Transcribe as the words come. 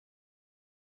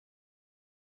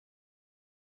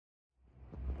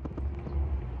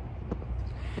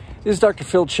This is Dr.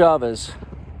 Phil Chavez.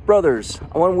 Brothers,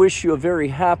 I want to wish you a very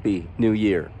happy new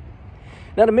year.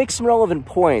 Now, to make some relevant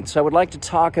points, I would like to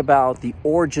talk about the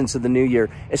origins of the new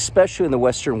year, especially in the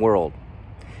Western world.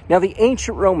 Now, the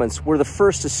ancient Romans were the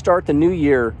first to start the new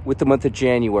year with the month of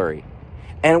January,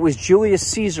 and it was Julius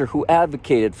Caesar who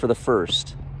advocated for the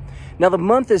first. Now, the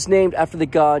month is named after the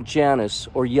god Janus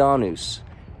or Janus.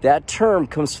 That term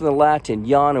comes from the Latin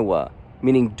Janua,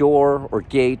 meaning door or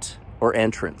gate or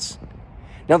entrance.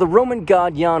 Now, the Roman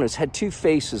god Janus had two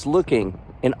faces looking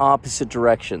in opposite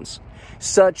directions,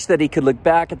 such that he could look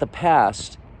back at the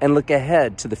past and look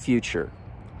ahead to the future.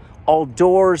 All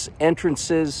doors,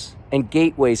 entrances, and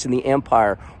gateways in the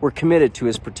empire were committed to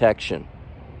his protection.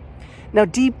 Now,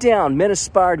 deep down, men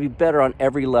aspire to be better on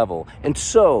every level, and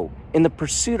so, in the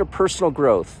pursuit of personal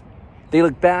growth, they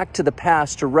look back to the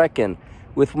past to reckon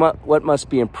with what must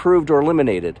be improved or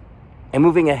eliminated, and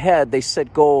moving ahead, they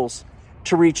set goals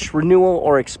to reach renewal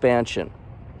or expansion.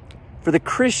 For the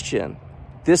Christian,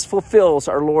 this fulfills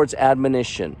our Lord's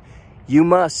admonition. You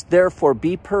must therefore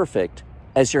be perfect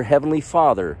as your heavenly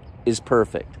Father is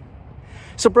perfect.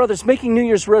 So brothers, making New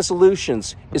Year's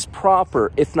resolutions is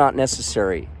proper if not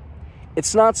necessary.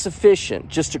 It's not sufficient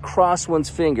just to cross one's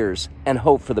fingers and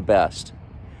hope for the best.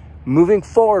 Moving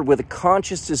forward with a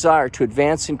conscious desire to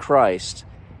advance in Christ,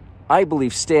 I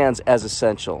believe stands as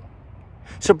essential.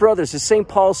 So brothers, as St.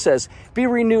 Paul says, be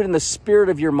renewed in the spirit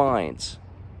of your minds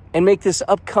and make this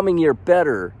upcoming year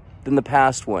better than the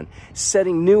past one,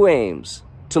 setting new aims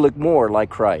to look more like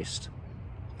Christ.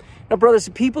 Now, brothers,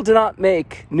 if people do not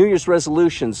make New Year's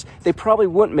resolutions, they probably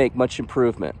wouldn't make much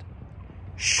improvement.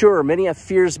 Sure, many have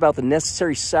fears about the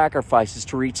necessary sacrifices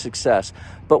to reach success,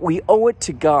 but we owe it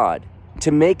to God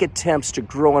to make attempts to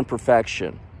grow in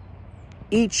perfection.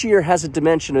 Each year has a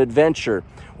dimension of adventure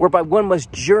whereby one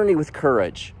must journey with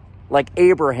courage, like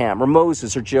Abraham or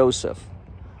Moses or Joseph,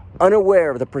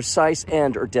 unaware of the precise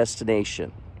end or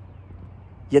destination.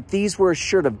 Yet these were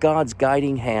assured of God's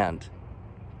guiding hand.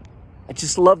 I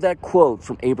just love that quote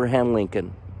from Abraham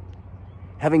Lincoln.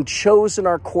 Having chosen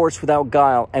our course without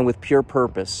guile and with pure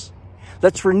purpose,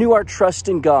 let's renew our trust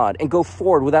in God and go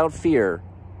forward without fear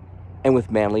and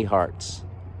with manly hearts.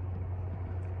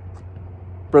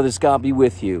 Brothers, God be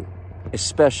with you,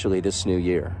 especially this new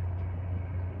year.